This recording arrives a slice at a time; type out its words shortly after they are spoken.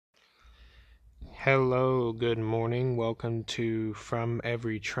Hello, good morning. Welcome to From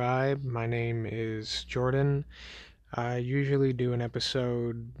Every Tribe. My name is Jordan. I usually do an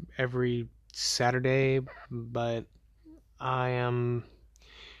episode every Saturday, but I am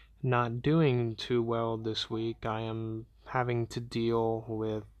not doing too well this week. I am having to deal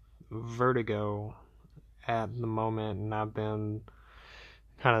with vertigo at the moment, and I've been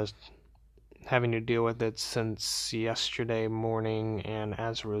kind of having to deal with it since yesterday morning, and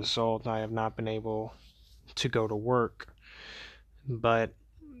as a result, I have not been able to go to work. But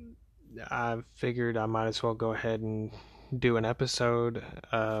I figured I might as well go ahead and do an episode,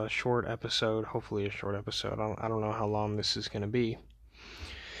 a short episode, hopefully a short episode. I don't know how long this is going to be.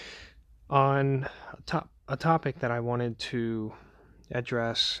 On a topic that I wanted to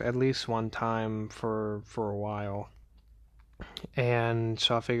address at least one time for a while. And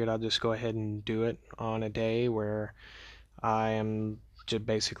so I figured I'll just go ahead and do it on a day where I am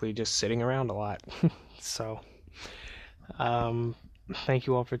basically just sitting around a lot. So, thank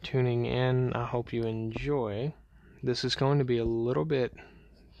you all for tuning in. I hope you enjoy. This is going to be a little bit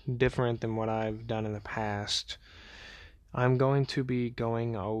different than what I've done in the past. I'm going to be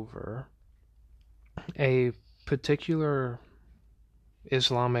going over a particular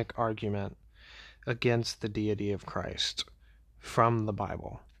Islamic argument against the deity of Christ from the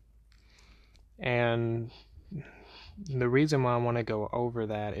Bible. And the reason why I want to go over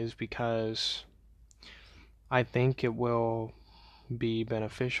that is because I think it will be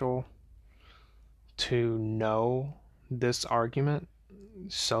beneficial to know this argument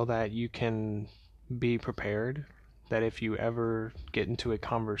so that you can be prepared that if you ever get into a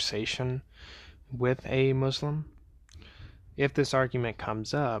conversation with a Muslim, if this argument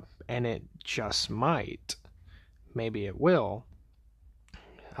comes up, and it just might, maybe it will,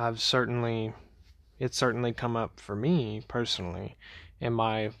 it's certainly come up for me personally in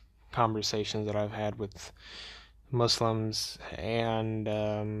my conversations that I've had with Muslims, and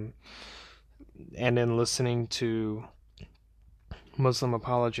in listening to Muslim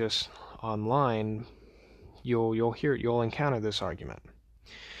apologists online, you'll encounter this argument.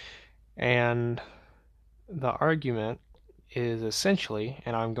 And the argument is essentially,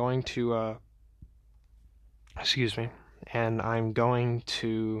 and I'm going to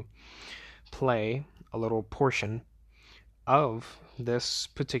play a little portion of this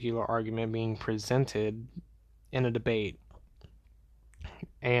particular argument being presented in a debate.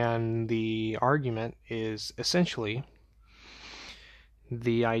 And the argument is essentially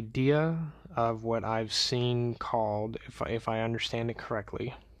the idea of what I've seen called, if I understand it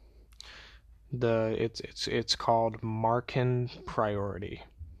correctly, it's called Markan priority.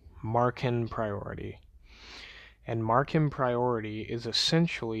 Markan priority. And Markan priority is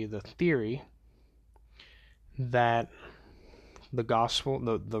essentially the theory that the gospel,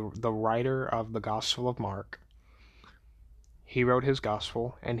 the writer of the Gospel of Mark, he wrote his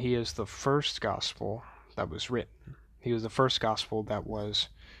gospel, and he is the first gospel that was written. He was the first gospel that was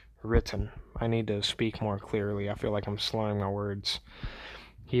written. I need to speak more clearly. I feel like I'm slurring my words.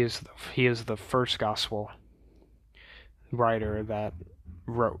 He is the first gospel writer that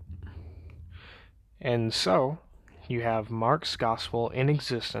wrote. And so, you have Mark's gospel in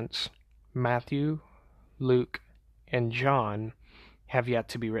existence. Matthew, Luke, and John have yet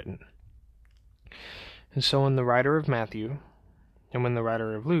to be written. And so when the writer of Matthew and when the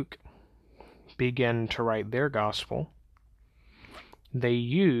writer of Luke begin to write their gospel, they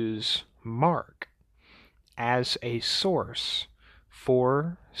use Mark as a source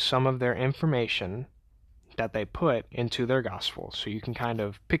for some of their information that they put into their gospel. So you can kind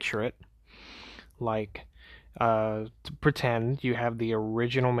of picture it like, pretend you have the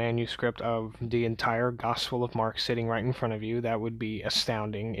original manuscript of the entire Gospel of Mark sitting right in front of you. That would be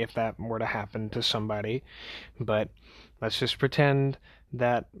astounding if that were to happen to somebody. But let's just pretend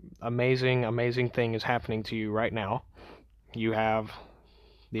that amazing thing is happening to you right now. You have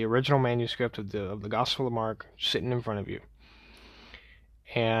the original manuscript of the Gospel of Mark sitting in front of you.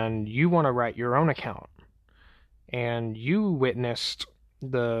 And you want to write your own account. And you witnessed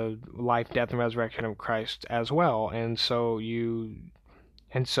the life, death, and resurrection of Christ as well. And so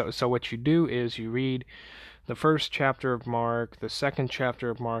what you do is you read the first chapter of Mark, the second chapter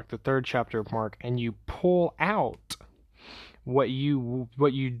of Mark, the third chapter of Mark, and you pull out what you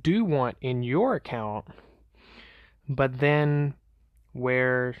do want in your account, but then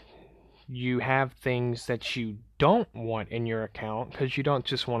where you have things that you don't want in your account, because you don't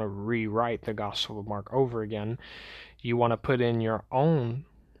just want to rewrite the Gospel of Mark over again. You want to put in your own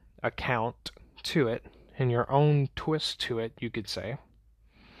account to it and your own twist to it, you could say.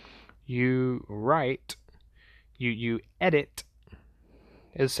 You write, you edit,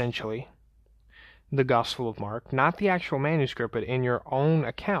 essentially, the Gospel of Mark, not the actual manuscript, but in your own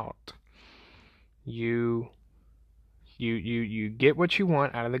account, you get what you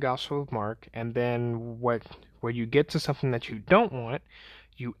want out of the Gospel of Mark, and then where you get to something that you don't want,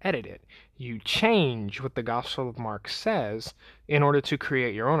 you edit it. You change what the Gospel of Mark says in order to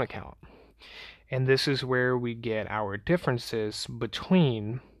create your own account. And this is where we get our differences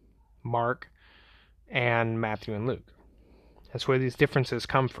between Mark and Matthew and Luke. That's where these differences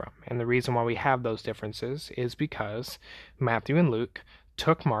come from. And the reason why we have those differences is because Matthew and Luke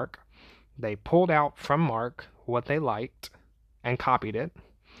took Mark, they pulled out from Mark what they liked and copied it.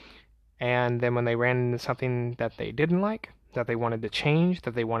 And then when they ran into something that they didn't like, that they wanted to change,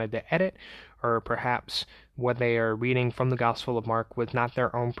 that they wanted to edit, or perhaps what they are reading from the Gospel of Mark was not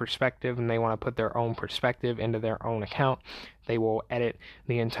their own perspective and they want to put their own perspective into their own account, they will edit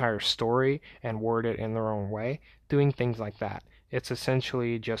the entire story and word it in their own way, doing things like that. It's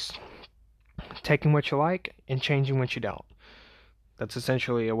essentially just taking what you like and changing what you don't. That's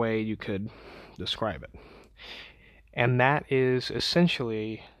essentially a way you could describe it. And that is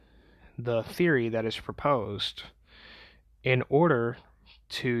essentially the theory that is proposed in order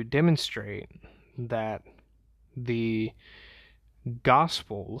to demonstrate that the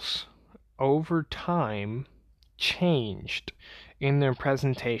Gospels over time changed in their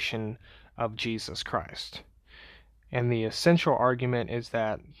presentation of Jesus Christ. And the essential argument is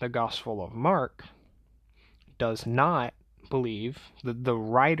that the Gospel of Mark does not believe, the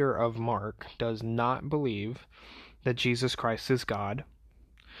writer of Mark does not believe that Jesus Christ is God.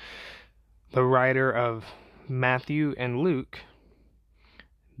 The writer of Matthew and Luke,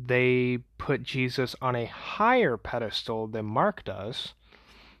 they put Jesus on a higher pedestal than Mark does.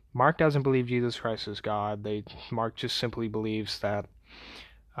 Mark doesn't believe Jesus Christ is God. Mark just simply believes that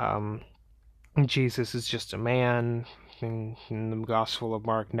Jesus is just a man. And the Gospel of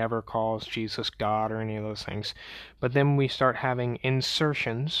Mark never calls Jesus God or any of those things. But then we start having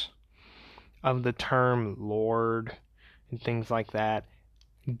insertions of the term Lord and things like that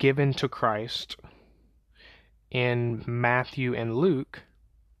given to Christ in Matthew and Luke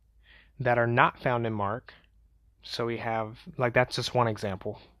that are not found in Mark. So we have, that's just one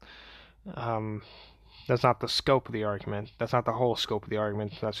example. That's not the scope of the argument. That's not the whole scope of the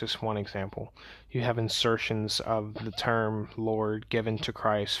argument. That's just one example. You have insertions of the term Lord given to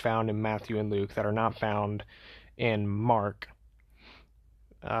Christ found in Matthew and Luke that are not found in Mark.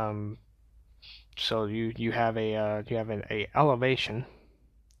 So you have a elevation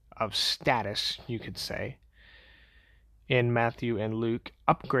of status, you could say, in Matthew and Luke,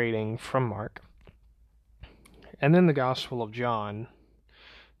 upgrading from Mark. And then the Gospel of John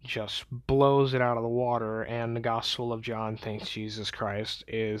just blows it out of the water, and the Gospel of John thinks Jesus Christ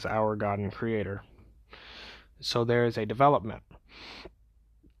is our God and Creator. So there is a development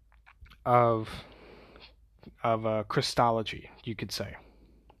of Christology, you could say.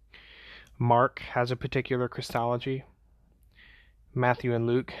 Mark has a particular Christology, Matthew and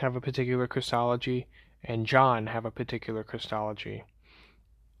Luke have a particular Christology, and John have a particular Christology.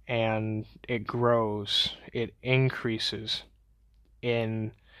 And it grows, it increases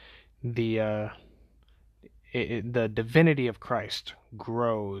in the divinity of Christ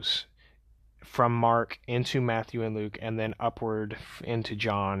grows from Mark into Matthew and Luke, and then upward into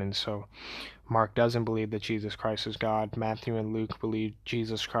John. And so Mark doesn't believe that Jesus Christ is God. Matthew and Luke believe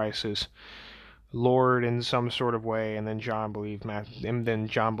Jesus Christ is Lord in some sort of way, and then John believes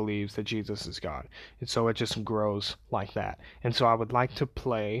that Jesus is God. And so it just grows like that. And so I would like to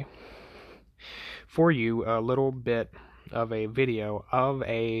play for you a little bit of a video of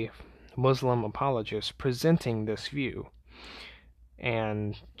a Muslim apologist presenting this view,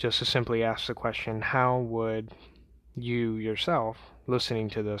 and just to simply ask the question, how would you yourself, listening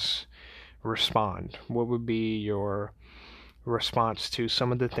to this, respond? What would be your response to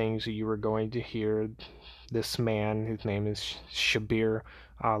some of the things that you were going to hear this man, whose name is Shabir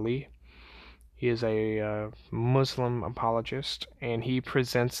Ali? He is a Muslim apologist, and he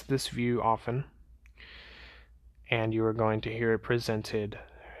presents this view often, and you are going to hear it presented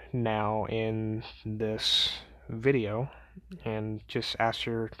now in this video. And just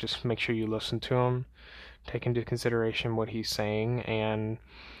make sure you listen to him, take into consideration what he's saying, and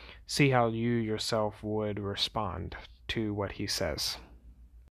see how you yourself would respond to what he says.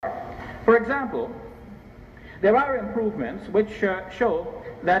 For example, there are improvements which show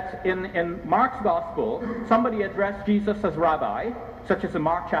that in Mark's Gospel, somebody addressed Jesus as Rabbi, such as in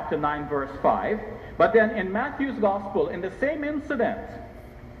Mark chapter 9, verse 5. But then in Matthew's Gospel, in the same incident,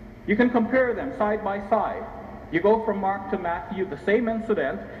 you can compare them side by side. You go from Mark to Matthew, the same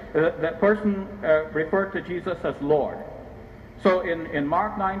incident, that person referred to Jesus as Lord. So in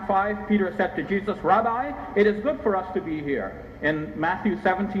Mark 9:5, Peter said to Jesus, Rabbi, it is good for us to be here. In Matthew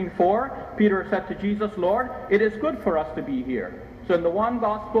 17:4, Peter said to Jesus, Lord, it is good for us to be here. So in the one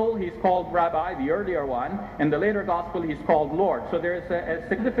gospel, he's called Rabbi, the earlier one. In the later gospel, he's called Lord. So there is a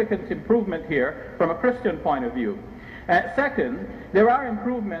significant improvement here from a Christian point of view. Second, there are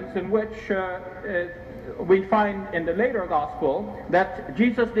improvements in which we find in the later gospel that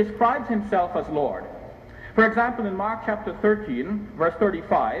Jesus describes himself as Lord. For example, in Mark chapter 13, verse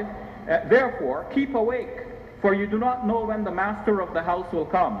 35, therefore, keep awake, for you do not know when the master of the house will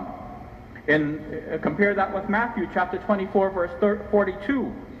come. Compare that with Matthew chapter 24, verse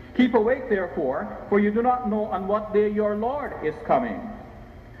 42. Keep awake, therefore, for you do not know on what day your Lord is coming.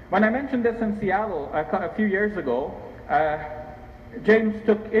 When I mentioned this in Seattle a few years ago, James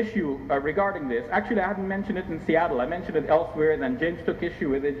took issue regarding this. Actually, I hadn't mentioned it in Seattle. I mentioned it elsewhere, and then James took issue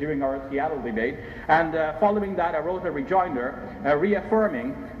with it during our Seattle debate. And following that, I wrote a rejoinder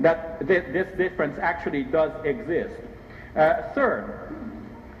reaffirming that this difference actually does exist. Third,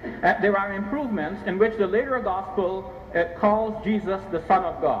 there are improvements in which the later gospel calls Jesus the Son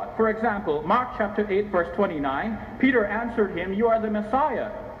of God. For example, Mark chapter 8, verse 29, Peter answered him, you are the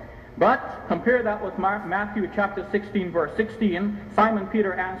Messiah. But compare that with Matthew chapter 16, verse 16. Simon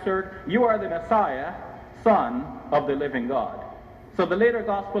Peter answered, you are the Messiah, Son of the living God. So the later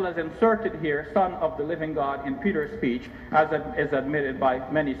gospel has inserted here, Son of the living God, in Peter's speech, as is admitted by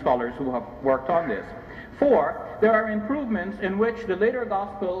many scholars who have worked on this. 4, there are improvements in which the later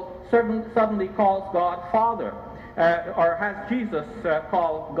gospel suddenly calls God Father, or has Jesus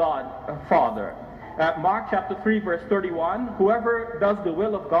call God Father. Mark chapter 3, verse 31, whoever does the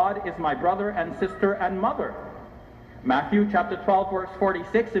will of God is my brother and sister and mother. Matthew chapter 12, verse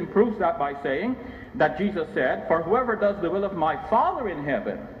 46 improves that by saying that Jesus said, for whoever does the will of my Father in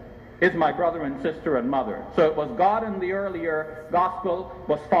heaven is my brother and sister and mother. So it was God in the earlier gospel,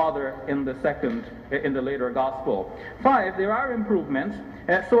 was Father in the later gospel. 5, there are improvements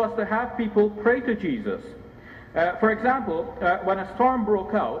so as to have people pray to Jesus. For example, when a storm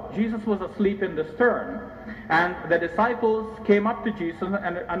broke out, Jesus was asleep in the stern, and the disciples came up to Jesus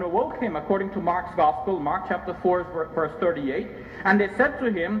and awoke him, according to Mark's Gospel, Mark chapter 4, verse 38, and they said to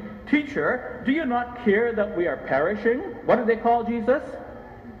him, Teacher, do you not care that we are perishing? What did they call Jesus?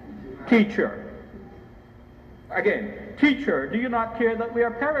 Teacher. Again, Teacher, do you not care that we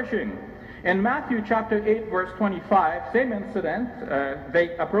are perishing? In Matthew chapter 8, verse 25, same incident,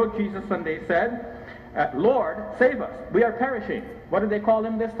 they approached Jesus and they said, Lord, save us. We are perishing. What did they call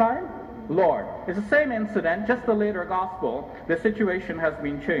him this time? Lord. It's the same incident, just the later gospel. The situation has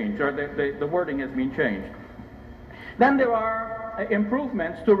been changed, or the wording has been changed. Then there are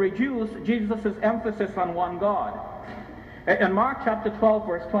improvements to reduce Jesus' emphasis on one God. In Mark chapter 12,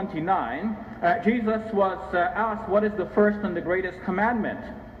 verse 29, Jesus was asked, what is the first and the greatest commandment?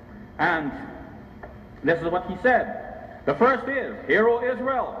 And this is what he said. The first is, Hear, O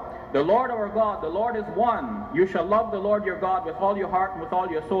Israel, the Lord our God, the Lord is one. You shall love the Lord your God with all your heart and with all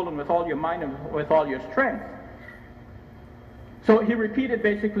your soul and with all your mind and with all your strength. So he repeated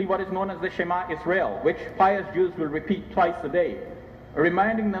basically what is known as the Shema Israel, which pious Jews will repeat twice a day,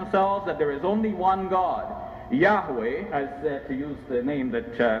 reminding themselves that there is only one God, Yahweh, as to use the name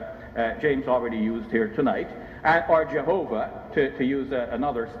that James already used here tonight, or Jehovah, to use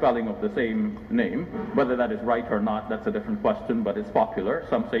another spelling of the same name. Whether that is right or not, that's a different question, but it's popular.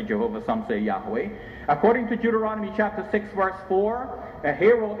 Some say Jehovah, some say Yahweh. According to Deuteronomy chapter 6, verse 4,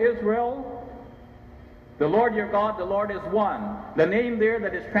 Hear, O Israel, the Lord your God, the Lord is one. The name there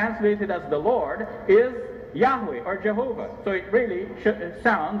that is translated as the Lord is Yahweh or Jehovah. So it really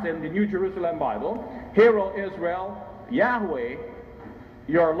sounds in the New Jerusalem Bible, Hear, O Israel, Yahweh,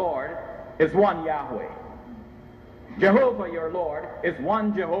 your Lord, is one Yahweh. Jehovah, your Lord, is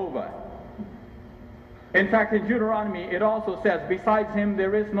one Jehovah. In fact, in Deuteronomy, it also says, besides him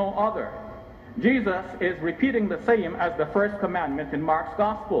there is no other. Jesus is repeating the same as the first commandment in Mark's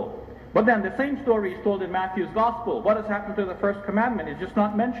Gospel. But then the same story is told in Matthew's Gospel. What has happened to the first commandment is just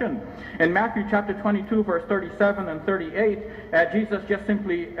not mentioned. In Matthew chapter 22, verse 37 and 38, Jesus just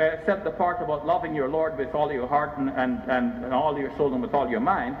simply said the part about loving your Lord with all your heart and all your soul and with all your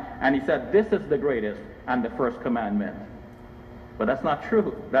mind. And he said, this is the greatest and the first commandment. But that's not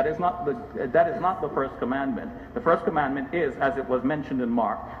true. That is not the first commandment. The first commandment is, as it was mentioned in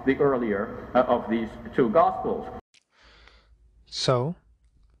Mark, the earlier of these two Gospels. So,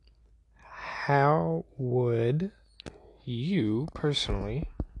 how would you personally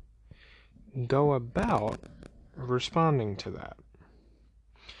go about responding to that?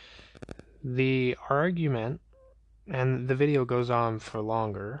 The argument, and the video goes on for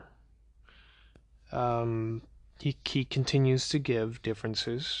longer, he continues to give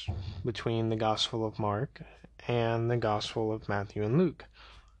differences between the Gospel of Mark and the Gospel of Matthew and Luke.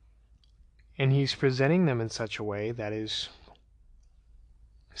 And he's presenting them in such a way that is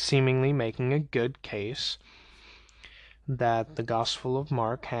seemingly making a good case that the Gospel of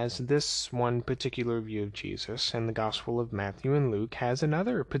Mark has this one particular view of Jesus, and the Gospel of Matthew and Luke has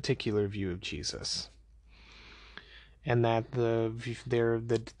another particular view of Jesus. And that the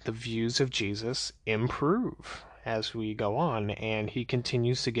views of Jesus improve as we go on, and he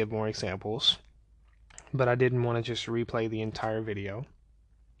continues to give more examples. But I didn't want to just replay the entire video.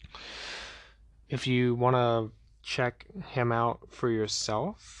 If you want to check him out for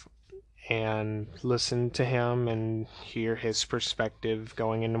yourself and listen to him and hear his perspective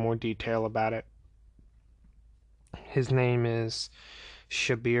going into more detail about it, his name is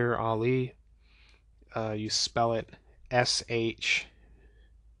Shabir Ali. You spell it Shabir,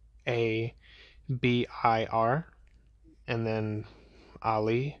 and then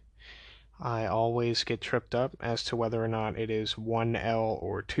Ali. I always get tripped up as to whether or not it is one L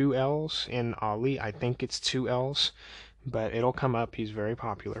or two L's in Ali. I think it's two L's, but it'll come up. He's very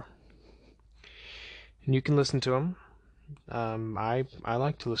popular. And you can listen to him. I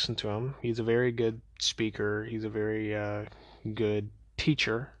like to listen to him. He's a very good speaker. He's a very good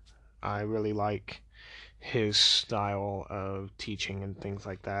teacher. I really like his style of teaching and things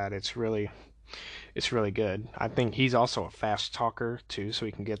like that. It's really good. I think he's also a fast talker too, so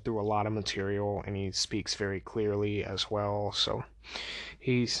he can get through a lot of material, and he speaks very clearly as well, so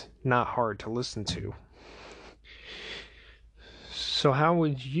he's not hard to listen to. So how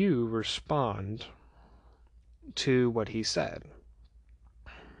would you respond to what he said?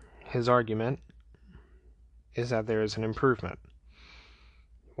 His argument is that there is an improvement.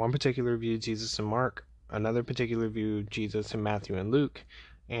 One particular view of Jesus in Mark, another particular view of Jesus in Matthew and Luke,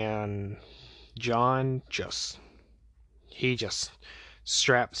 and John just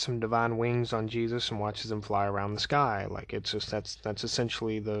straps some divine wings on Jesus and watches him fly around the sky. Like, it's just that's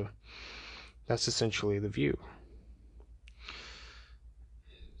essentially the view.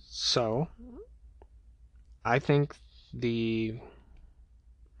 So I think the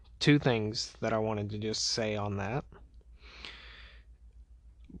two things that I wanted to just say on that,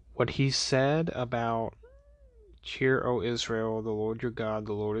 what he said about "Hear, O Israel, the Lord your God,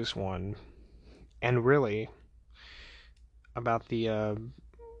 the Lord is one," and really about the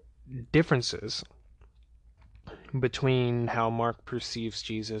differences between how Mark perceives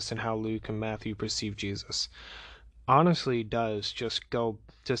Jesus and how Luke and Matthew perceive Jesus, honestly goes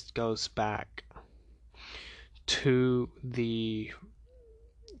back to the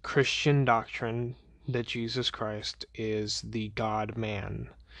Christian doctrine that Jesus Christ is the God-man.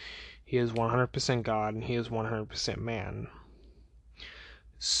 He is 100% God and he is 100% man.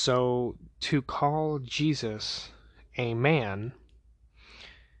 So to call Jesus a man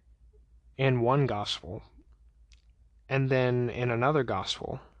in one gospel, and then in another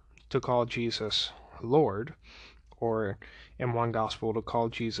gospel to call Jesus Lord, or in one gospel to call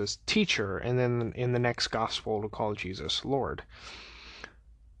Jesus teacher, and then in the next gospel to call Jesus Lord,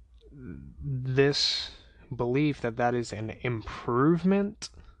 this belief that is an improvement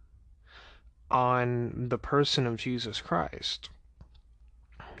on the person of Jesus Christ,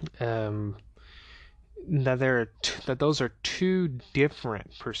 that those are two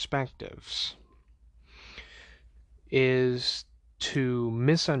different perspectives, is to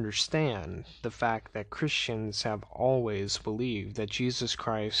misunderstand the fact that Christians have always believed that Jesus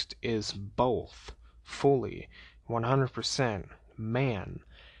Christ is both fully 100% man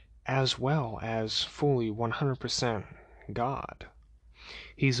as well as fully 100% God.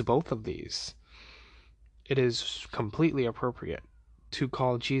 He's both of these. It is completely appropriate to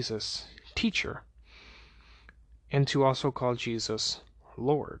call Jesus teacher and to also call Jesus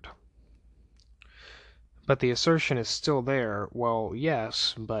Lord. But the assertion is still there, well,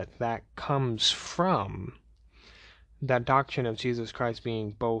 yes, but that comes from that doctrine of Jesus Christ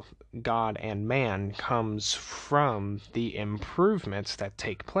being both God and man, comes from the improvements that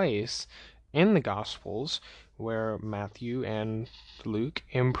take place in the Gospels, where Matthew and Luke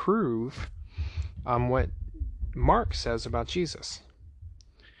improve on what Mark says about Jesus.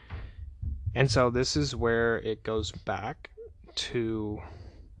 And so this is where it goes back to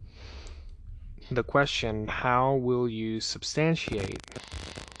the question, how will you substantiate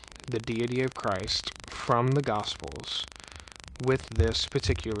the deity of Christ from the Gospels with this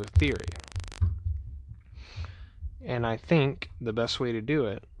particular theory? And I think the best way to do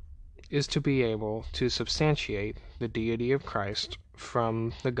it is to be able to substantiate the deity of Christ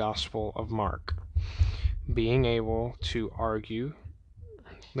from the Gospel of Mark. Being able to argue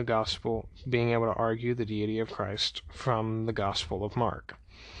the gospel, being able to argue the deity of Christ from the Gospel of Mark.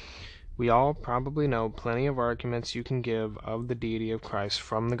 We all probably know plenty of arguments you can give of the deity of Christ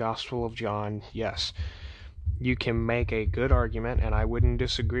from the Gospel of John. Yes, you can make a good argument, and I wouldn't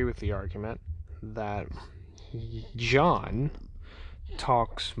disagree with the argument, that John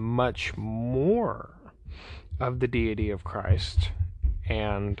talks much more of the deity of Christ,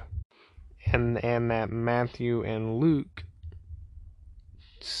 and that Matthew and Luke,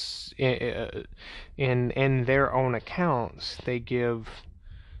 in their own accounts, they give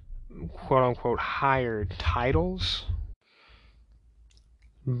quote-unquote higher titles,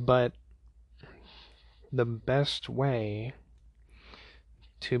 but the best way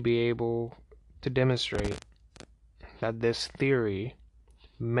to be able to demonstrate that this theory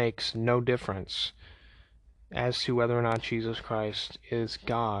makes no difference as to whether or not Jesus Christ is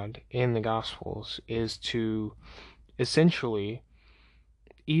God in the Gospels is to essentially,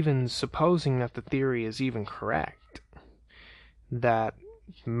 even supposing that the theory is even correct, that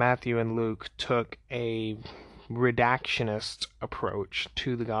Matthew and Luke took a redactionist approach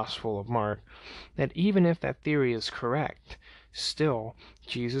to the Gospel of Mark, that even if that theory is correct, still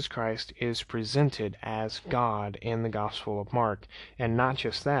Jesus Christ is presented as God in the Gospel of Mark. And not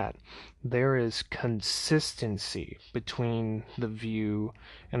just that, there is consistency between the view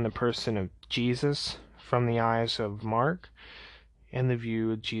and the person of Jesus from the eyes of Mark and the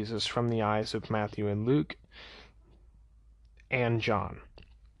view of Jesus from the eyes of Matthew and Luke and John.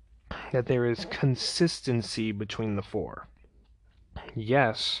 That there is consistency between the four.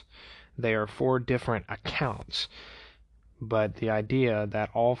 Yes, they are four different accounts, but the idea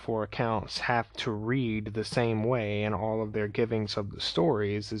that all four accounts have to read the same way in all of their givings of the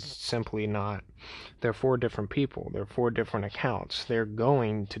stories is simply not. They're four different people. They're four different accounts. They're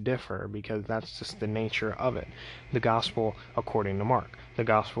going to differ because that's just the nature of it. The gospel according to Mark, the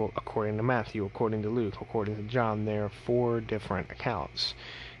gospel according to Matthew, according to Luke, according to John, they're four different accounts.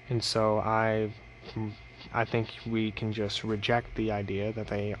 And so I think we can just reject the idea that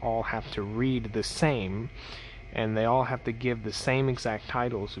they all have to read the same, and they all have to give the same exact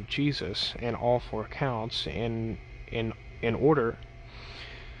titles of Jesus in all four accounts in order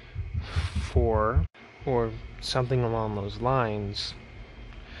for, or something along those lines.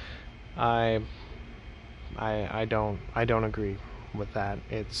 I don't agree with that.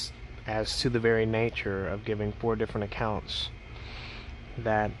 It's as to the very nature of giving four different accounts,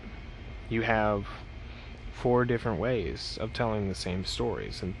 that you have four different ways of telling the same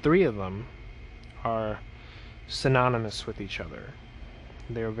stories, and three of them are synonymous with each other.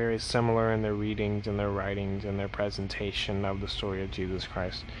 They're very similar in their readings and their writings and their presentation of the story of Jesus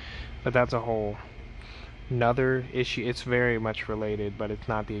Christ. But that's a whole another issue. It's very much related, but it's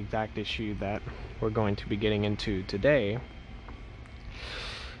not the exact issue that we're going to be getting into today.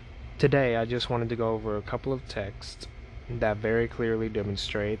 Today, I just wanted to go over a couple of texts that very clearly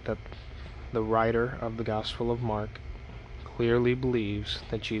demonstrate that the writer of the Gospel of Mark clearly believes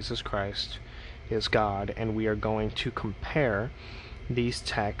that Jesus Christ is God, and we are going to compare these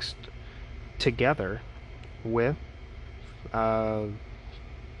texts together with other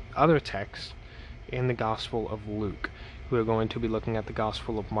texts in the Gospel of Luke. We are going to be looking at the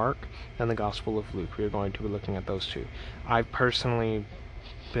Gospel of Mark and the Gospel of Luke. We are going to be looking at those two. I've personally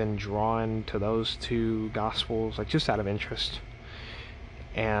been drawn to those two Gospels, like just out of interest,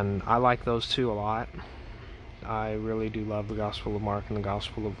 and I like those two a lot. I really do love the Gospel of Mark and the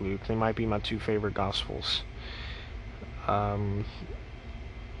Gospel of Luke. They might be my two favorite Gospels. Even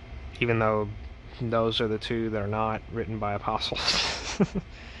though those are the two that are not written by apostles.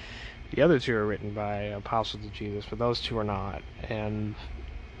 The other two are written by apostles of Jesus, but those two are not. And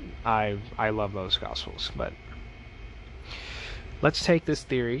I love those Gospels. But let's take this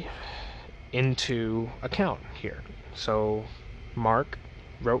theory into account here. So Mark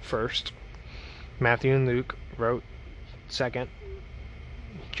wrote first. Matthew and Luke wrote second.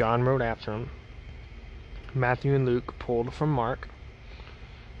 John wrote after him. Matthew and Luke pulled from Mark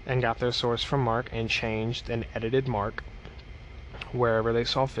and got their source from Mark and changed and edited Mark wherever they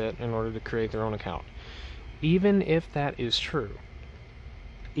saw fit in order to create their own account. Even if that is true,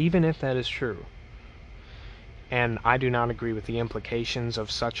 and I do not agree with the implications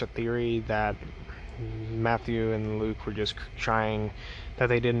of such a theory that Matthew and Luke were just trying, that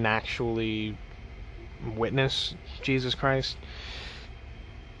they didn't actually witness Jesus Christ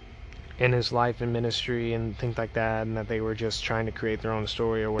in his life and ministry and things like that, and that they were just trying to create their own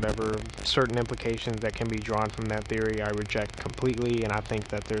story or whatever. Certain implications that can be drawn from that theory I reject completely, and I think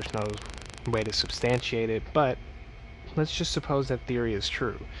that there's no way to substantiate it. But let's just suppose that theory is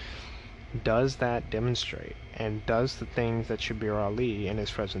true. Does that demonstrate, and does the things that Shabir Ali in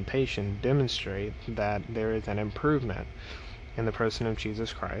his presentation demonstrate that there is an improvement in the person of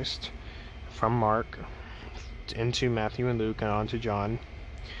Jesus Christ from Mark into Matthew and Luke and on to John?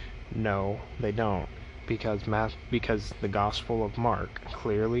 No, they don't, because the Gospel of Mark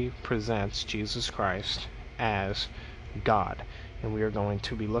clearly presents Jesus Christ as God, and we are going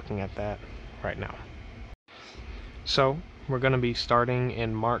to be looking at that right now. So, we're going to be starting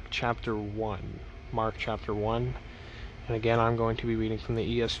in Mark chapter 1. Mark chapter 1, and again I'm going to be reading from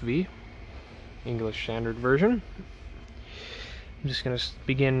the ESV, English Standard Version. I'm just going to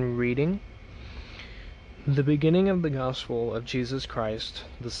begin reading. The beginning of the Gospel of Jesus Christ,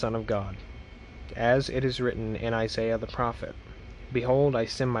 the Son of God. As it is written in Isaiah the prophet, Behold, I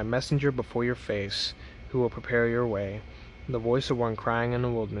send my messenger before your face, who will prepare your way. The voice of one crying in the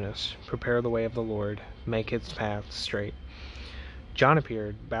wilderness, Prepare the way of the Lord, make its path straight. John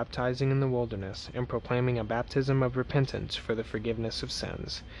appeared, baptizing in the wilderness, and proclaiming a baptism of repentance for the forgiveness of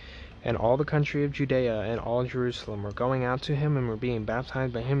sins. And all the country of Judea and all Jerusalem were going out to him and were being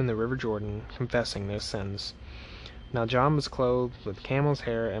baptized by him in the river Jordan, confessing their sins. Now John was clothed with camel's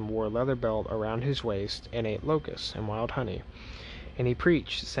hair and wore a leather belt around his waist, and ate locusts and wild honey. And he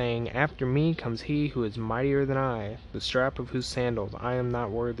preached, saying, After me comes he who is mightier than I, the strap of whose sandals I am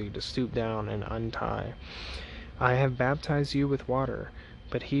not worthy to stoop down and untie. I have baptized you with water,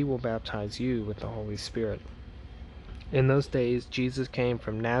 but he will baptize you with the Holy Spirit. In those days Jesus came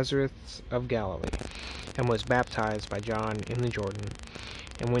from Nazareth of Galilee, and was baptized by John in the Jordan.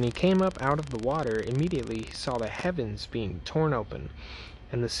 And when he came up out of the water, immediately he saw the heavens being torn open,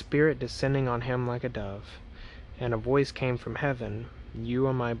 and the Spirit descending on him like a dove. And a voice came from heaven, You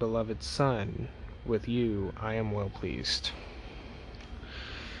are my beloved Son, with you I am well pleased.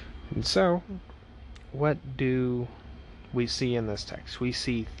 And so, what do we see in this text? We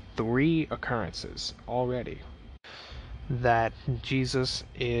see 3 occurrences already that Jesus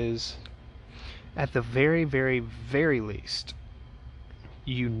is, at the very, very, very least,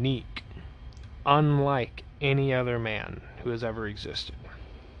 unique, unlike any other man who has ever existed.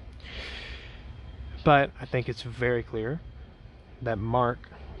 But I think it's very clear that Mark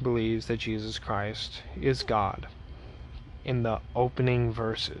believes that Jesus Christ is God. In the opening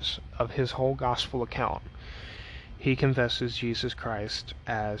verses of his whole gospel account, he confesses Jesus Christ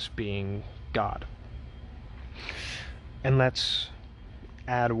as being God. And let's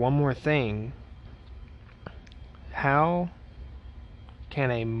add one more thing. How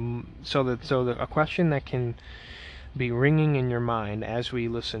can a question that can be ringing in your mind as we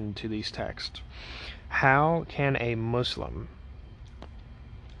listen to these texts: how can a Muslim,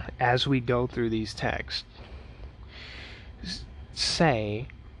 as we go through these texts, say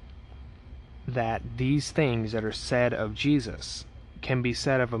that these things that are said of Jesus can be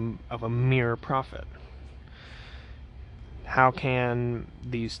said of a mere prophet? How can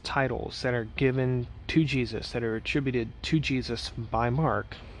these titles that are given to Jesus, that are attributed to Jesus by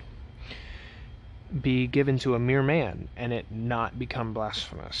Mark, be given to a mere man and it not become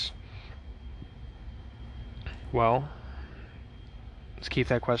blasphemous? Well, let's keep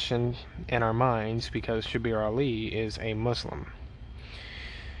that question in our minds, because Shabir Ali is a Muslim.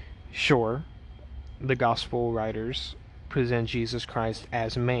 Sure, the gospel writers present Jesus Christ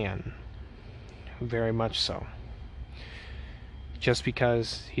as man, very much so. Just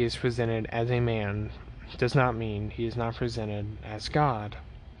because he is presented as a man does not mean he is not presented as God.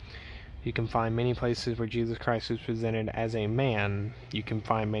 You can find many places where Jesus Christ is presented as a man. You can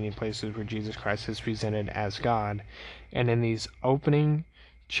find many places where Jesus Christ is presented as God. And in these opening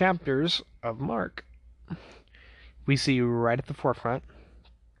chapters of Mark, we see right at the forefront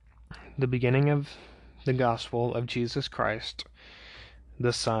the beginning of the gospel of Jesus Christ,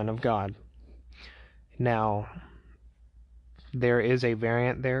 the Son of God. Now, there is a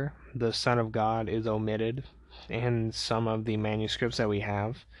variant there. The Son of God is omitted in some of the manuscripts that we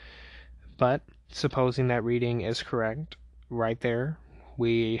have. But supposing that reading is correct, right there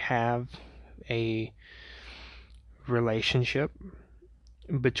we have a relationship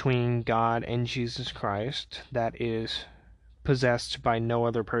between God and Jesus Christ that is possessed by no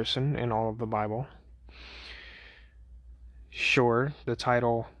other person in all of the Bible. Sure, the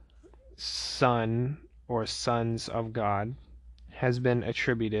title Son or Sons of God has been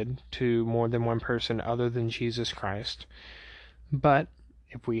attributed to more than one person other than Jesus Christ. But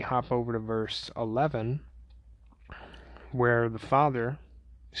if we hop over to verse 11, where the Father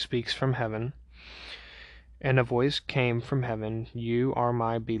speaks from heaven, and a voice came from heaven, You are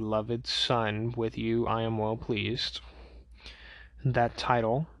my beloved Son, with you I am well pleased. That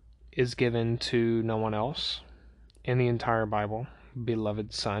title is given to no one else in the entire Bible,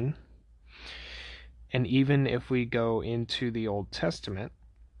 beloved Son. And even if we go into the Old Testament,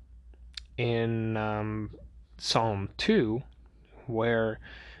 in Psalm 2, where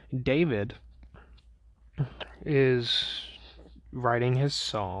David is writing his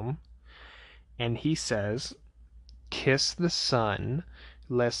psalm, and he says, "Kiss the Son,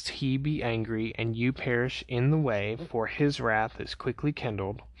 lest he be angry and you perish in the way, for his wrath is quickly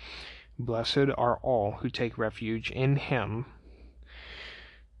kindled. Blessed are all who take refuge in him."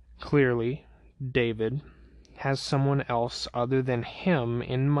 Clearly, David has someone else other than him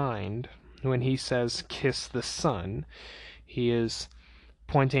in mind. When he says, "Kiss the Son," he is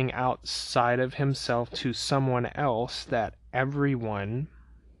pointing outside of himself to someone else, that everyone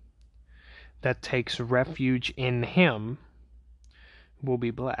that takes refuge in him will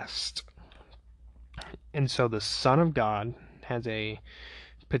be blessed. And so the Son of God has a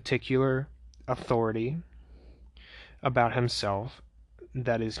particular authority about himself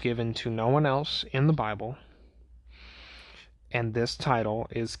that is given to no one else in the Bible, and this title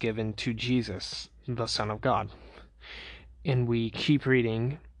is given to Jesus, the Son of God. And we keep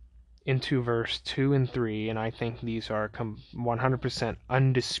reading into verse 2 and 3, and I think these are 100%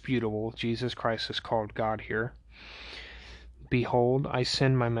 undisputable. Jesus Christ is called God here. "Behold, I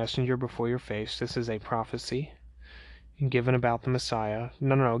send my messenger before your face." This is a prophecy given about the Messiah.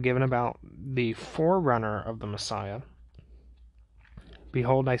 Given about the forerunner of the Messiah.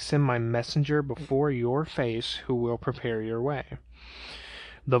 "Behold, I send my messenger before your face, who will prepare your way.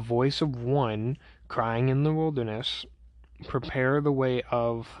 The voice of one crying in the wilderness, prepare the way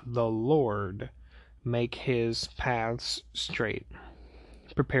of the Lord, make his paths straight."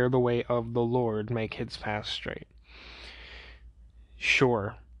 Prepare the way of the Lord, make his paths straight.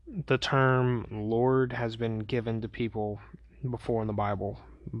 Sure, the term Lord has been given to people before in the Bible,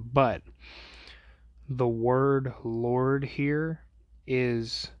 but the word Lord here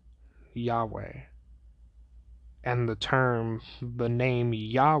is Yahweh. And the name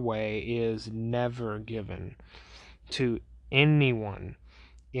Yahweh is never given to anyone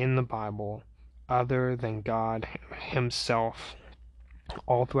in the Bible other than God himself.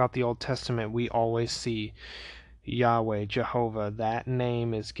 All throughout the Old Testament, we always see Yahweh, Jehovah. That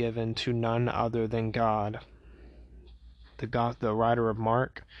name is given to none other than God. The writer of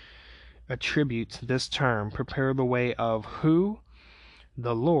Mark attributes this term, prepare the way of who?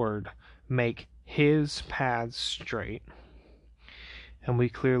 The Lord, make his paths straight. And we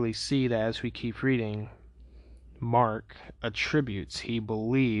clearly see that as we keep reading. Mark attributes, he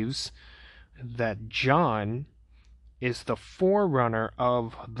believes that John is the forerunner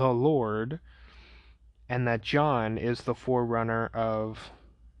of the Lord, and that John is the forerunner of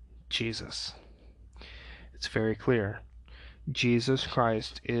Jesus. It's very clear. Jesus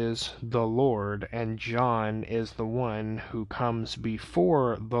Christ is the Lord, and John is the one who comes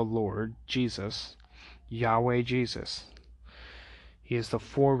before the Lord, Jesus, Yahweh Jesus. He is the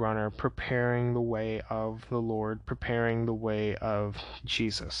forerunner, preparing the way of the Lord, preparing the way of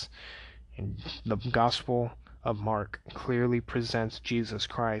Jesus. And the Gospel of Mark clearly presents Jesus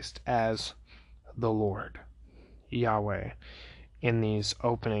Christ as the Lord, Yahweh, in these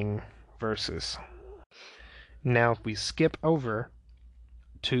opening verses. Now, if we skip over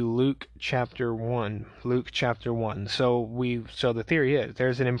to Luke chapter 1. So the theory is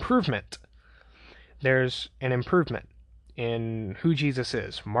there's an improvement. There's an improvement in who Jesus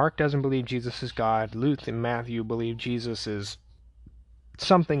is. Mark doesn't believe Jesus is God. Luke and Matthew believe Jesus is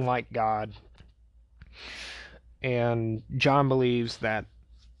something like God. And John believes that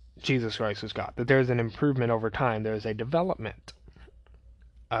Jesus Christ is God. That there's an improvement over time. There's a development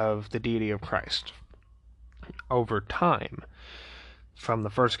of the deity of Christ over time, from the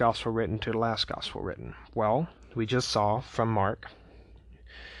first gospel written to the last gospel written. Well, we just saw from Mark.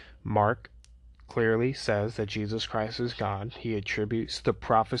 Mark clearly says that Jesus Christ is God. He attributes the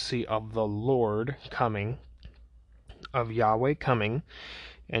prophecy of the Lord coming, of Yahweh coming,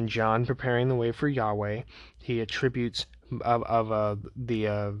 and John preparing the way for Yahweh. He attributes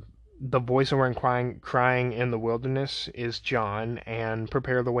the voice of one crying in the wilderness is John, and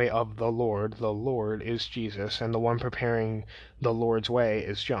prepare the way of the Lord. The Lord is Jesus, and the one preparing the Lord's way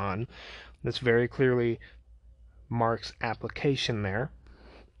is John. That's very clearly Mark's application there.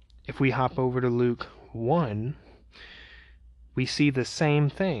 If we hop over to Luke 1, we see the same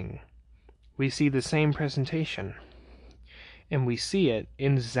thing. We see the same presentation. And we see it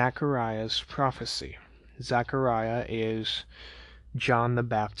in Zechariah's prophecy. Zechariah is John the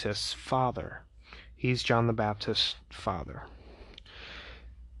Baptist's father. He's John the Baptist's father.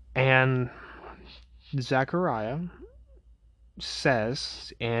 And Zechariah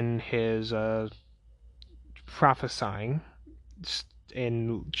says in his prophesying,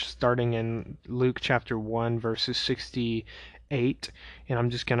 starting in Luke chapter 1 verses 68, and I'm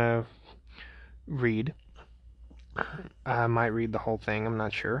just going to read. I might read the whole thing, I'm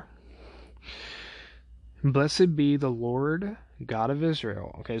not sure. Blessed be the Lord God of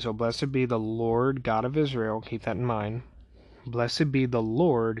Israel. Okay, so blessed be the Lord God of Israel. Keep that in mind. Blessed be the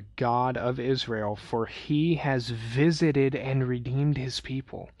Lord God of Israel, for he has visited and redeemed his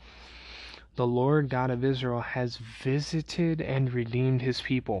people. The Lord God of Israel has visited and redeemed his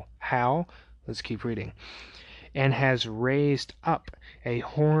people. How? Let's keep reading. And has raised up a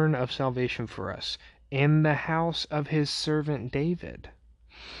horn of salvation for us in the house of his servant David,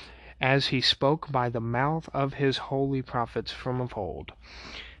 as he spoke by the mouth of his holy prophets from of old,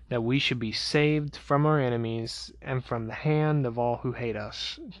 that we should be saved from our enemies and from the hand of all who hate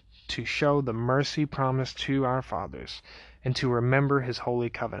us, to show the mercy promised to our fathers, and to remember his holy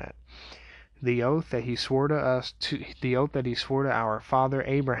covenant, the oath that he swore to our father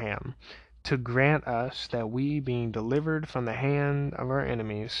Abraham, to grant us that we, being delivered from the hand of our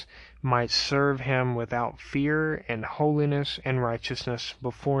enemies, might serve him without fear and holiness and righteousness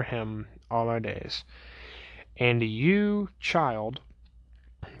before him all our days. And you, child,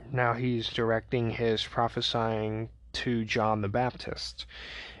 now he's directing his prophesying to John the Baptist,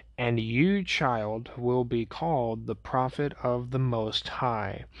 and you, child, will be called the prophet of the Most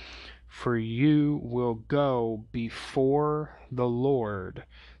High, for you will go before the Lord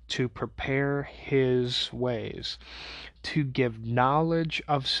to prepare his ways, to give knowledge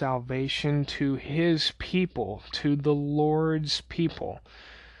of salvation to his people, to the Lord's people,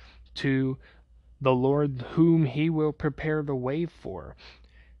 to the Lord whom he will prepare the way for,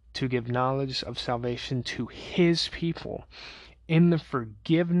 to give knowledge of salvation to his people in the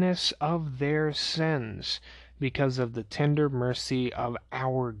forgiveness of their sins, because of the tender mercy of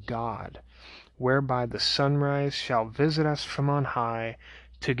our God, whereby the sunrise shall visit us from on high,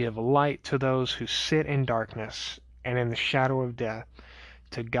 to give light to those who sit in darkness and in the shadow of death,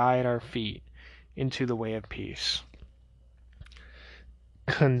 to guide our feet into the way of peace.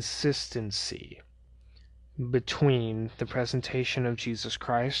 Consistency between the presentation of Jesus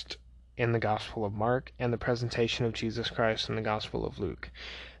Christ in the Gospel of Mark and the presentation of Jesus Christ in the Gospel of Luke.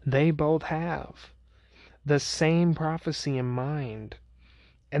 They both have the same prophecy in mind,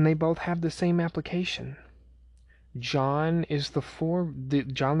 and they both have the same application. John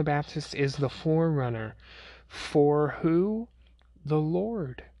the Baptist is the forerunner for who? The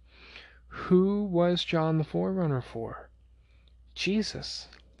Lord. Who was John the forerunner for? Jesus.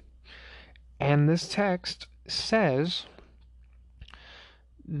 And this text says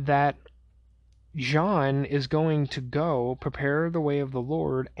that John is going to go prepare the way of the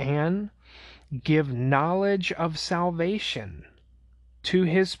Lord and give knowledge of salvation to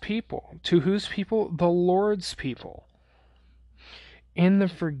his people. To whose people? The Lord's people. In the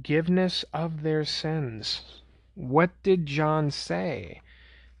forgiveness of their sins. What did John say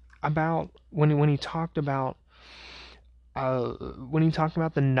about when he talked about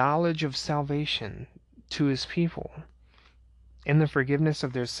the knowledge of salvation to his people in the forgiveness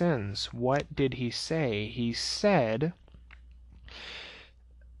of their sins? What did he say? He said,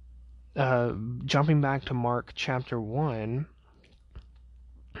 jumping back to Mark chapter 1,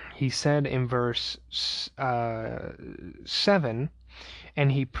 he said in verse 7,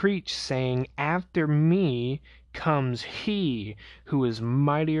 and he preached, saying, after me comes he who is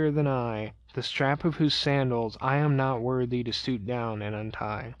mightier than I, the strap of whose sandals I am not worthy to stoop down and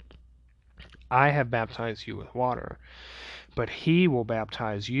untie. I have baptized you with water, but he will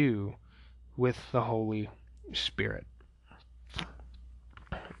baptize you with the Holy Spirit.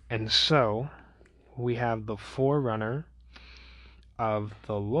 And so, we have the forerunner of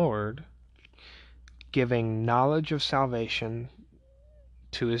the Lord giving knowledge of salvation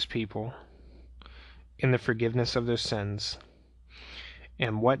to his people in the forgiveness of their sins.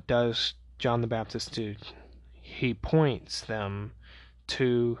 And what does John the Baptist do? He points them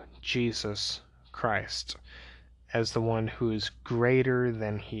to Jesus Christ as the one who is greater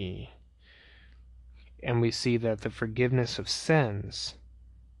than he. And we see that the forgiveness of sins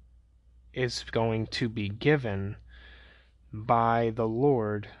is going to be given by the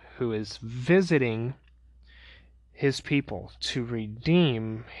Lord, who is visiting his people to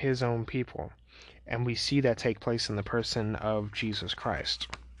redeem his own people. And we see that take place in the person of Jesus Christ.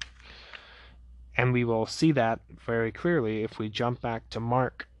 And we will see that very clearly if we jump back to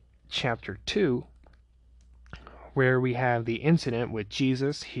Mark chapter 2, where we have the incident with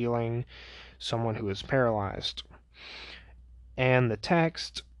Jesus healing someone who is paralyzed. And the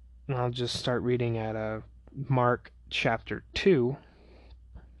text, I'll just start reading at Mark chapter 2,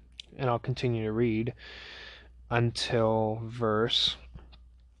 and I'll continue to read. until verse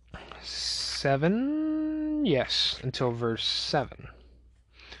 7. Yes, until verse 7.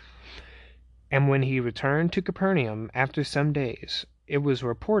 And when he returned to Capernaum after some days, it was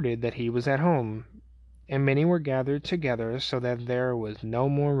reported that he was at home, and many were gathered together, so that there was no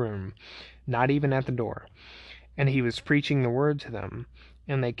more room, not even at the door. And he was preaching the word to them.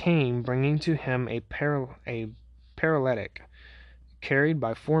 And they came, bringing to him a paralytic, carried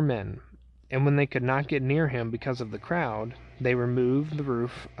by 4 men. And when they could not get near him because of the crowd, they removed the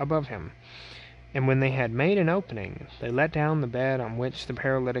roof above him. And when they had made an opening, they let down the bed on which the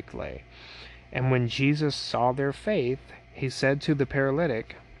paralytic lay. And when Jesus saw their faith, he said to the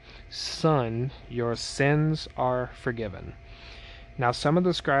paralytic, "Son, your sins are forgiven." Now some of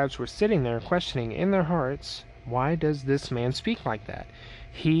the scribes were sitting there, questioning in their hearts, "Why does this man speak like that?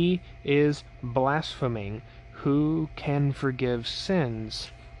 He is blaspheming. Who can forgive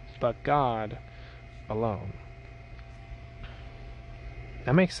sins but God alone?"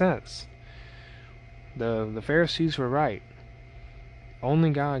 That makes sense. The Pharisees were right.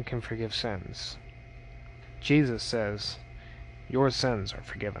 Only God can forgive sins. Jesus says, "Your sins are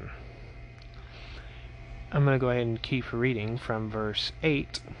forgiven." I'm going to go ahead and keep reading from verse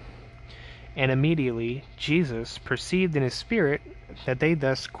 8. And immediately Jesus, perceived in his spirit that they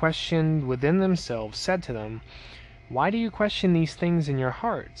thus questioned within themselves, said to them, "Why do you question these things in your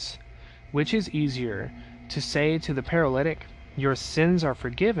hearts? Which is easier, to say to the paralytic, 'Your sins are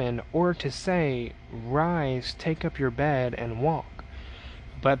forgiven,' or to say, 'Rise, take up your bed and walk'?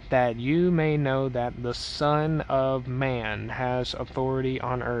 But that you may know that the Son of Man has authority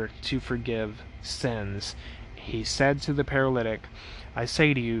on earth to forgive sins." He said to the paralytic, "I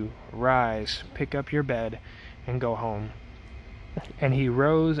say to you, rise, pick up your bed, and go home." And he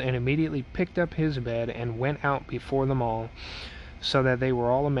rose and immediately picked up his bed and went out before them all, so that they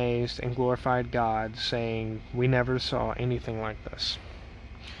were all amazed and glorified God, saying, "We never saw anything like this."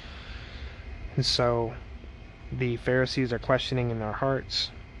 And so the Pharisees are questioning in their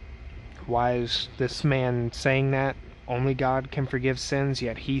hearts, why is this man saying that? Only God can forgive sins,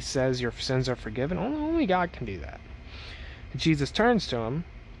 yet he says your sins are forgiven? Only God can do that. Jesus turns to him,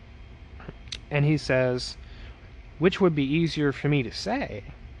 and he says, "Which would be easier for me to say?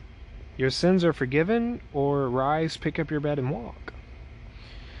 Your sins are forgiven, or rise, pick up your bed, and walk?"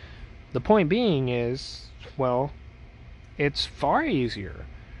 The point being is, well, it's far easier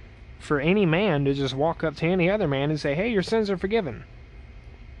for any man to just walk up to any other man and say, "Hey, your sins are forgiven."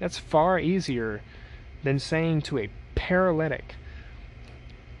 That's far easier than saying to a paralytic,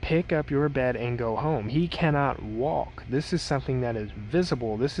 "Pick up your bed and go home." He cannot walk. This is something that is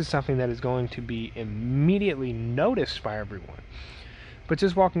visible. This is something that is going to be immediately noticed by everyone. But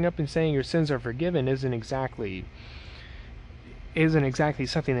just walking up and saying your sins are forgiven isn't exactly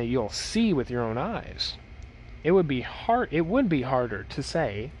something that you'll see with your own eyes. It would be harder to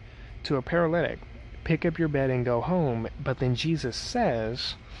say to a paralytic, "Pick up your bed and go home." But then Jesus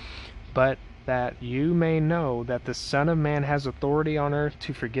says, "But that you may know that the Son of Man has authority on earth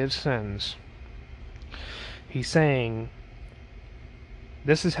to forgive sins." He's saying,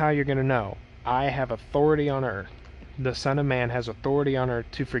 this is how you're going to know. I have authority on earth. The Son of Man has authority on earth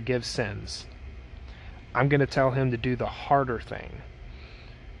to forgive sins. I'm going to tell him to do the harder thing.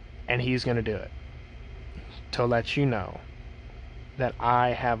 And he's going to do it. To let you know that I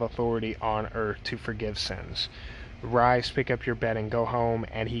have authority on earth to forgive sins. Rise, pick up your bed, and go home.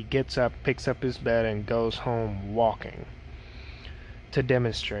 And he gets up, picks up his bed, and goes home walking, to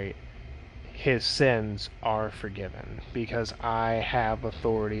demonstrate his sins are forgiven, because I have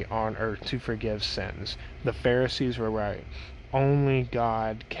authority on earth to forgive sins. The Pharisees were right. Only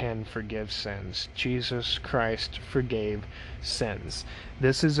God can forgive sins. Jesus Christ forgave sins.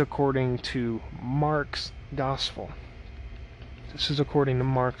 This is according to Mark's Gospel. This is according to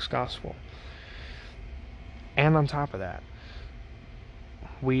Mark's Gospel. And on top of that,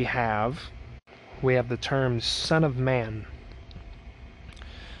 we have the term Son of Man.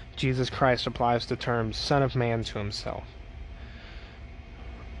 Jesus Christ applies the term Son of Man to himself.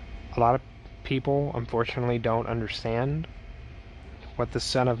 A lot of people, unfortunately, don't understand what the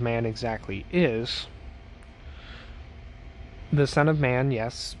Son of Man exactly is. The Son of Man,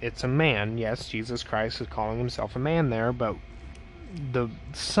 yes, it's a man. Yes, Jesus Christ is calling himself a man there, but the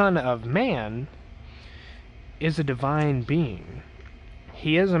Son of Man is a divine being.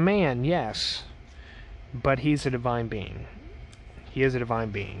 He is a man, yes, but he's a divine being. He is a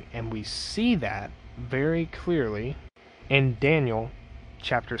divine being, and we see that very clearly in Daniel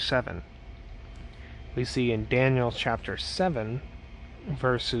chapter 7. We see in Daniel chapter 7,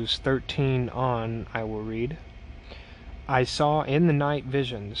 verses 13 on, I will read. I saw in the night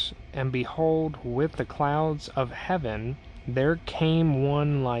visions, and behold, with the clouds of heaven there came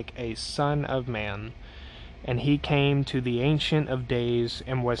one like a son of man. And he came to the Ancient of Days,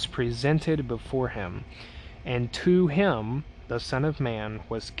 and was presented before him. And to him, the Son of Man,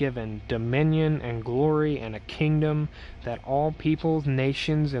 was given dominion and glory and a kingdom, that all peoples,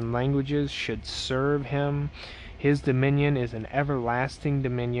 nations, and languages should serve him. His dominion is an everlasting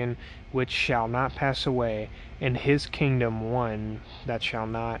dominion which shall not pass away, and his kingdom one that shall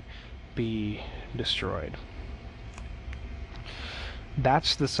not be destroyed.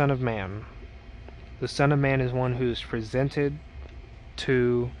 That's the Son of Man. The Son of Man is one who is presented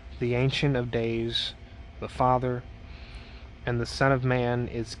to the Ancient of Days, the Father, and the Son of Man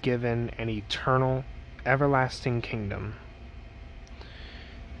is given an eternal, everlasting kingdom.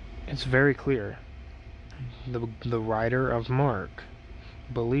 It's very clear. The writer of Mark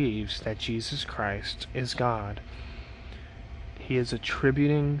believes that Jesus Christ is God. He is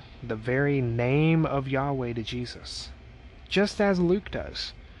attributing the very name of Yahweh to Jesus, just as Luke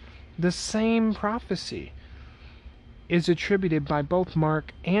does. The same prophecy is attributed by both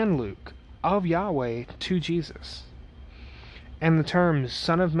Mark and Luke of Yahweh to Jesus. And the term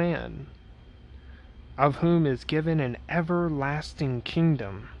Son of Man, of whom is given an everlasting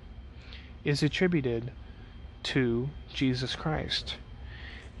kingdom, is attributed to Jesus Christ.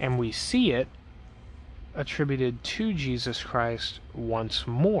 And we see it attributed to Jesus Christ once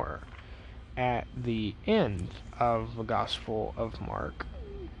more at the end of the Gospel of Mark.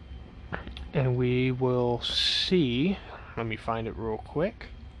 And we will see, let me find it real quick,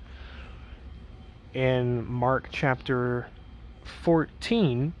 in Mark chapter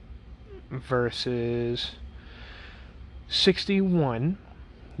 14, verses 61.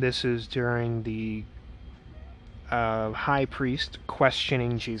 This is during the high priest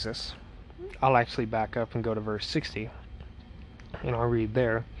questioning Jesus. I'll actually back up and go to verse 60, and I'll read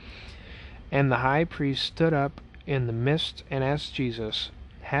there. And the high priest stood up in the midst and asked Jesus,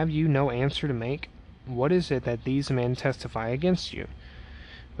 "Have you no answer to make? What is it that these men testify against you?"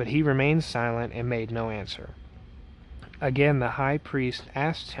 But he remained silent and made no answer. Again the high priest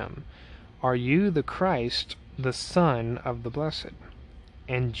asked him, "Are you the Christ, the Son of the Blessed?"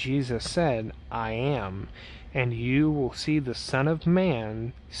 And Jesus said, "I am, and you will see the Son of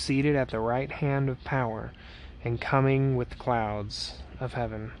Man seated at the right hand of power, and coming with clouds of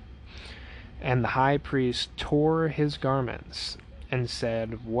heaven." And the high priest tore his garments, and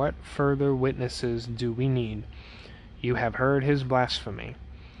said, "What further witnesses do we need? You have heard his blasphemy.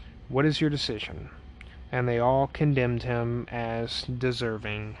 What is your decision?" And they all condemned him as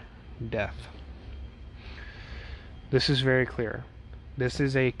deserving death. This is very clear. This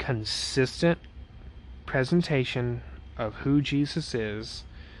is a consistent presentation of who Jesus is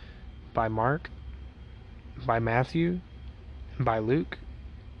by Mark, by Matthew, by Luke,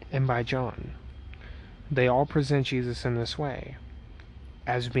 and by John. They all present Jesus in this way,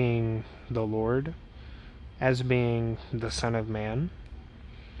 as being the Lord, as being the Son of Man,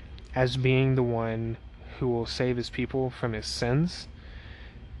 as being the one who will save his people from his sins,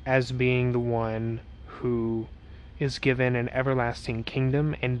 as being the one who is given an everlasting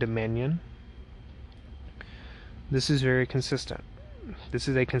kingdom and dominion. This is very consistent. This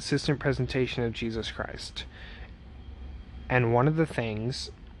is a consistent presentation of Jesus Christ. And one of the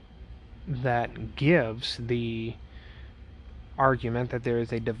things that gives the argument that there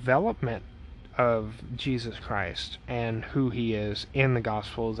is a development of Jesus Christ and who he is in the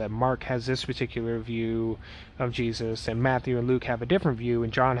Gospels, that Mark has this particular view of Jesus, and Matthew and Luke have a different view,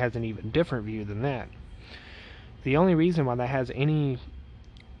 and John has an even different view than that. The only reason why that has any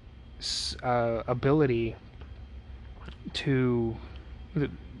ability to...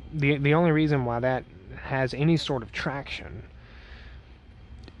 The only reason why that has any sort of traction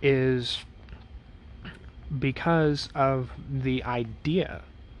is because of the idea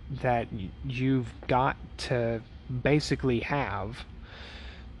that you've got to basically have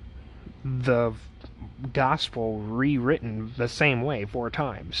the gospel rewritten the same way 4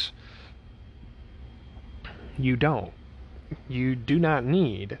 times. You don't. You do not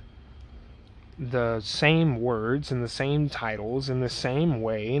need the same words and the same titles in the same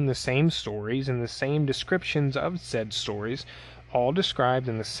way, in the same stories, in the same descriptions of said stories, all described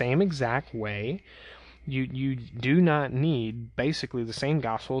in the same exact way. You do not need basically the same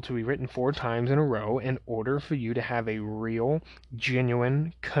gospel to be written 4 times in a row in order for you to have a real,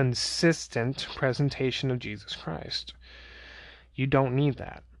 genuine, consistent presentation of Jesus Christ. You don't need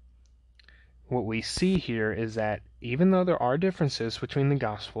that. What we see here is that even though there are differences between the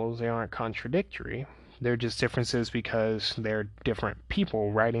Gospels, they aren't contradictory, They're just differences because they're different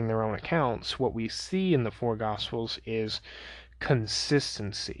people writing their own accounts. What we see in the four Gospels is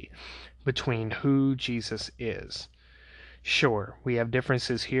consistency between who Jesus is. Sure, we have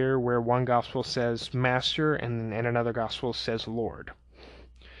differences here where one Gospel says Master and another Gospel says Lord.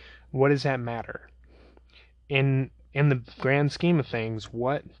 What does that matter? In the grand scheme of things,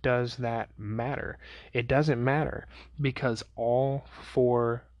 what does that matter? It doesn't matter because all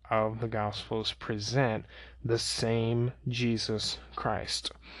four of the Gospels present the same Jesus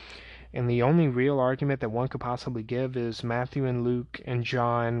Christ. And the only real argument that one could possibly give is Matthew and Luke and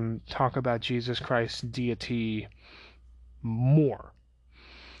John talk about Jesus Christ's deity more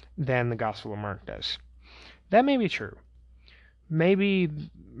than the Gospel of Mark does. That may be true. Maybe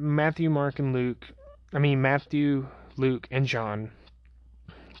Matthew, Luke, and John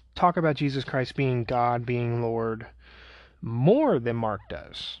talk about Jesus Christ being God, being Lord, more than Mark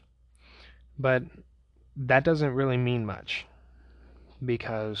does. But that doesn't really mean much,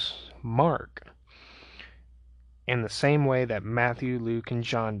 because Mark, in the same way that Matthew, Luke, and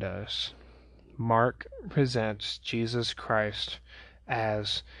John does, Mark presents Jesus Christ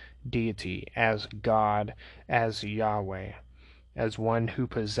as deity, as God, as Yahweh, as one who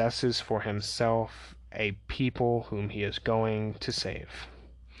possesses for himself a people whom he is going to save.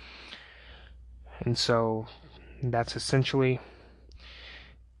 And so that's essentially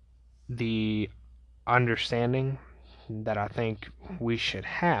the understanding that I think we should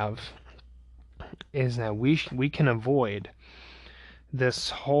have, is that we can avoid this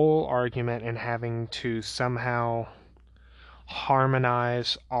whole argument and having to somehow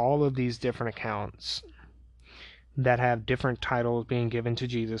harmonize all of these different accounts that have different titles being given to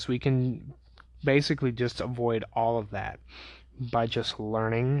Jesus. We can basically just avoid all of that by just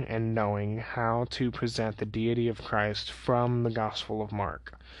learning and knowing how to present the deity of Christ from the Gospel of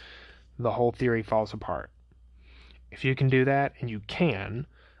Mark. The whole theory falls apart. If you can do that, and you can,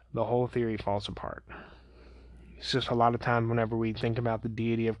 the whole theory falls apart. It's just a lot of times whenever we think about the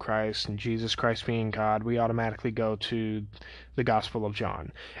deity of Christ and Jesus Christ being God, we automatically go to the Gospel of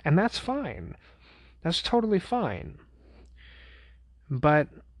John. And that's fine. That's totally fine. But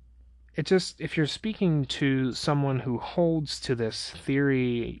it just, if you're speaking to someone who holds to this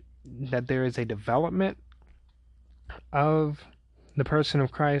theory that there is a development of the person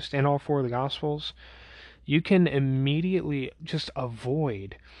of Christ in all four of the Gospels, you can immediately just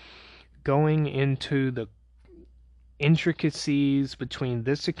avoid going into the intricacies between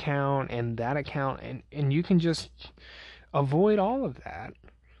this account and that account, and you can just avoid all of that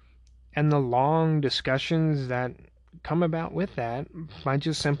and the long discussions that come about with that by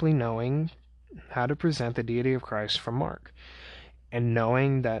just simply knowing how to present the deity of Christ from Mark, and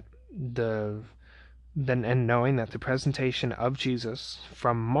knowing that the presentation of Jesus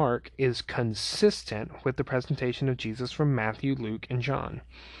from Mark is consistent with the presentation of Jesus from Matthew, Luke, and John.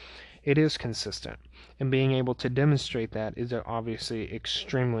 It is consistent, and being able to demonstrate that is obviously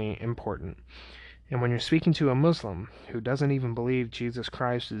extremely important. And when you're speaking to a Muslim who doesn't even believe Jesus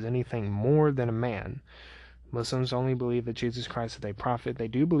Christ is anything more than a man, Muslims only believe that Jesus Christ is a prophet. They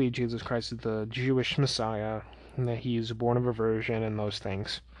do believe Jesus Christ is the Jewish Messiah, and that he is born of a virgin and those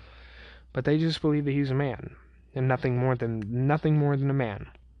things. But they just believe that he's a man, and nothing more than a man,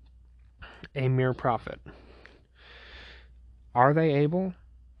 a mere prophet. Are they able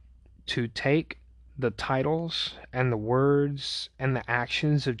to take the titles and the words and the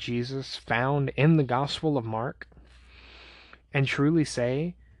actions of Jesus found in the Gospel of Mark and truly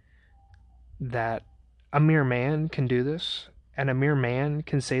say that a mere man can do this, and a mere man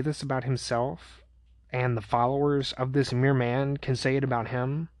can say this about himself, and the followers of this mere man can say it about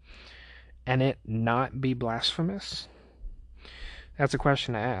him, and it not be blasphemous? That's a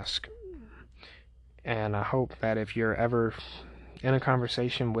question to ask. And I hope that if you're ever in a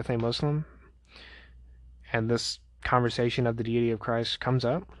conversation with a Muslim and this conversation of the deity of Christ comes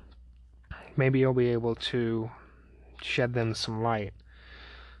up, maybe you'll be able to shed them some light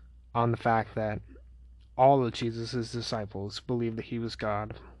on the fact that all of Jesus' disciples believed that he was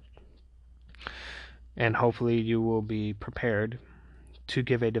God. And hopefully you will be prepared to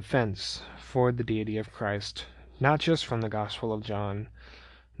give a defense for the deity of Christ, not just from the Gospel of John,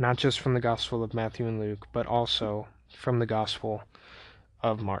 not just from the Gospel of Matthew and Luke, but also from the Gospel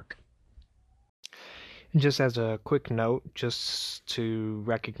of Mark. And just as a quick note, just to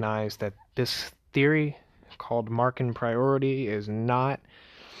recognize that this theory called Markan priority is not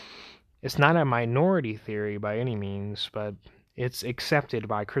a minority theory by any means, but it's accepted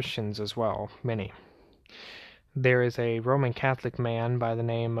by Christians as well, many. There is a Roman Catholic man by the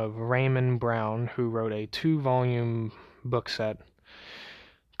name of Raymond Brown who wrote a 2-volume book set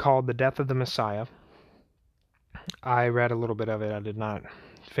called The Death of the Messiah, I read a little bit of it. I did not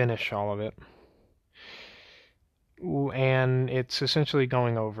finish all of it. And it's essentially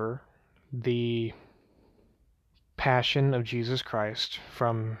going over the passion of Jesus Christ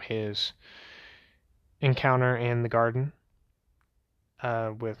from his encounter in the garden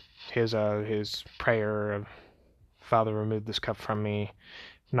with his prayer of, Father, remove this cup from me,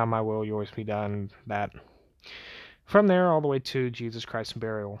 not my will, yours be done. That from there all the way to Jesus Christ's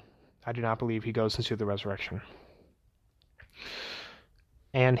burial. I do not believe he goes into the resurrection.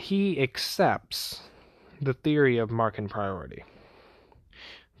 And he accepts the theory of Markan priority.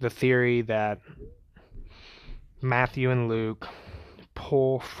 The theory that Matthew and Luke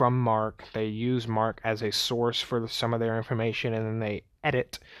pull from Mark. They use Mark as a source for some of their information, and then they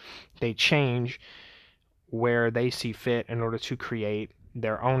edit, they change where they see fit in order to create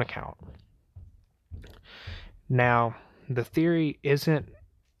their own account. Now, the theory isn't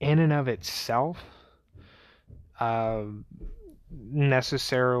in and of itself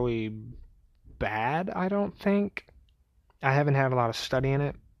necessarily bad, I don't think. I haven't had a lot of study in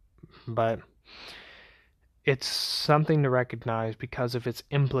it, but it's something to recognize because of its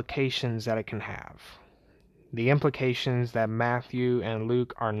implications that it can have. The implications that Matthew and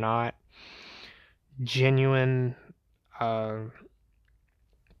Luke are not genuine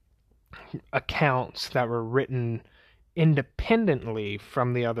accounts that were written independently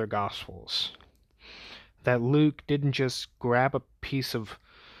from the other Gospels. That Luke didn't just grab a piece of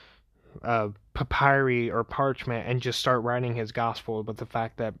papyri or parchment and just start writing his Gospel, but the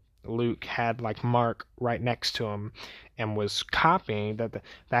fact that Luke had like Mark right next to him and was copying, that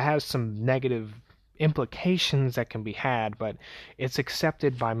has some negative implications that can be had, but it's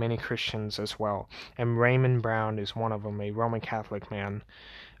accepted by many Christians as well. And Raymond Brown is one of them, a Roman Catholic man.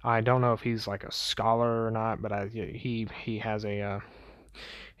 I don't know if he's like a scholar or not, but he has a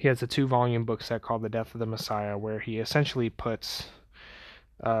 2-volume book set called The Death of the Messiah, where he essentially puts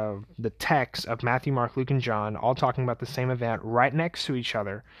the text of Matthew, Mark, Luke, and John all talking about the same event right next to each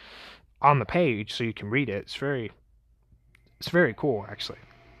other on the page so you can read it. It's very cool, actually.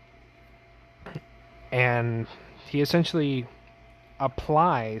 And he essentially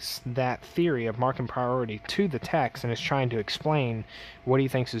applies that theory of Markan priority to the text and is trying to explain what he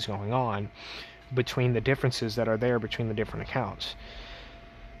thinks is going on between the differences that are there between the different accounts.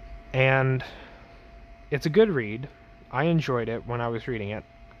 And it's a good read. I enjoyed it when I was reading it.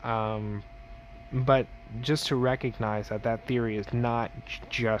 But just to recognize that theory is not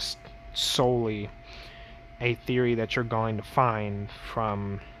just solely a theory that you're going to find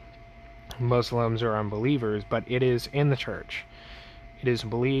from Muslims or unbelievers, but it is in the church. It is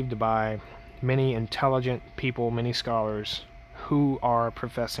believed by many intelligent people, many scholars who are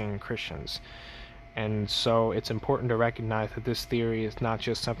professing Christians. And so it's important to recognize that this theory is not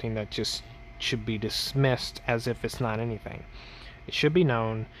just something that just should be dismissed as if it's not anything. It should be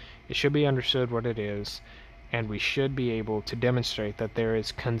known, it should be understood what it is, and we should be able to demonstrate that there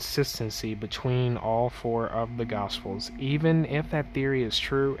is consistency between all 4 of the Gospels, even if that theory is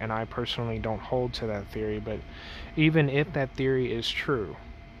true, and I personally don't hold to that theory, but even if that theory is true,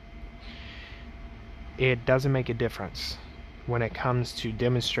 it doesn't make a difference when it comes to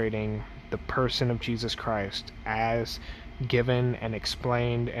demonstrating the person of Jesus Christ as given and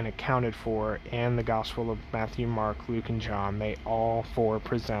explained and accounted for in the Gospel of Matthew, Mark, Luke, and John. They all 4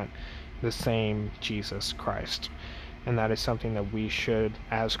 present the same Jesus Christ. And that is something that we should,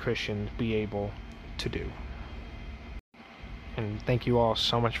 as Christians, be able to do. And thank you all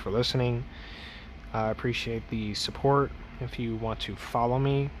so much for listening. I appreciate the support. If you want to follow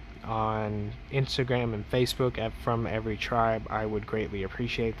me on Instagram and Facebook at From Every Tribe, I would greatly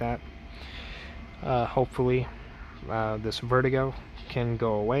appreciate that. Hopefully this vertigo can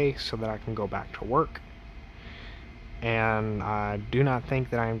go away so that I can go back to work. And I do not think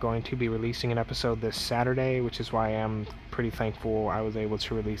that I am going to be releasing an episode this Saturday, which is why I am pretty thankful I was able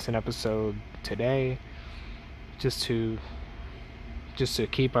to release an episode today, just to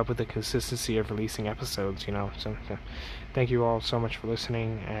keep up with the consistency of releasing episodes, So thank you all so much for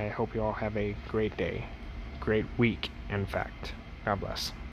listening. I hope you all have a great day, great week, in fact. God bless.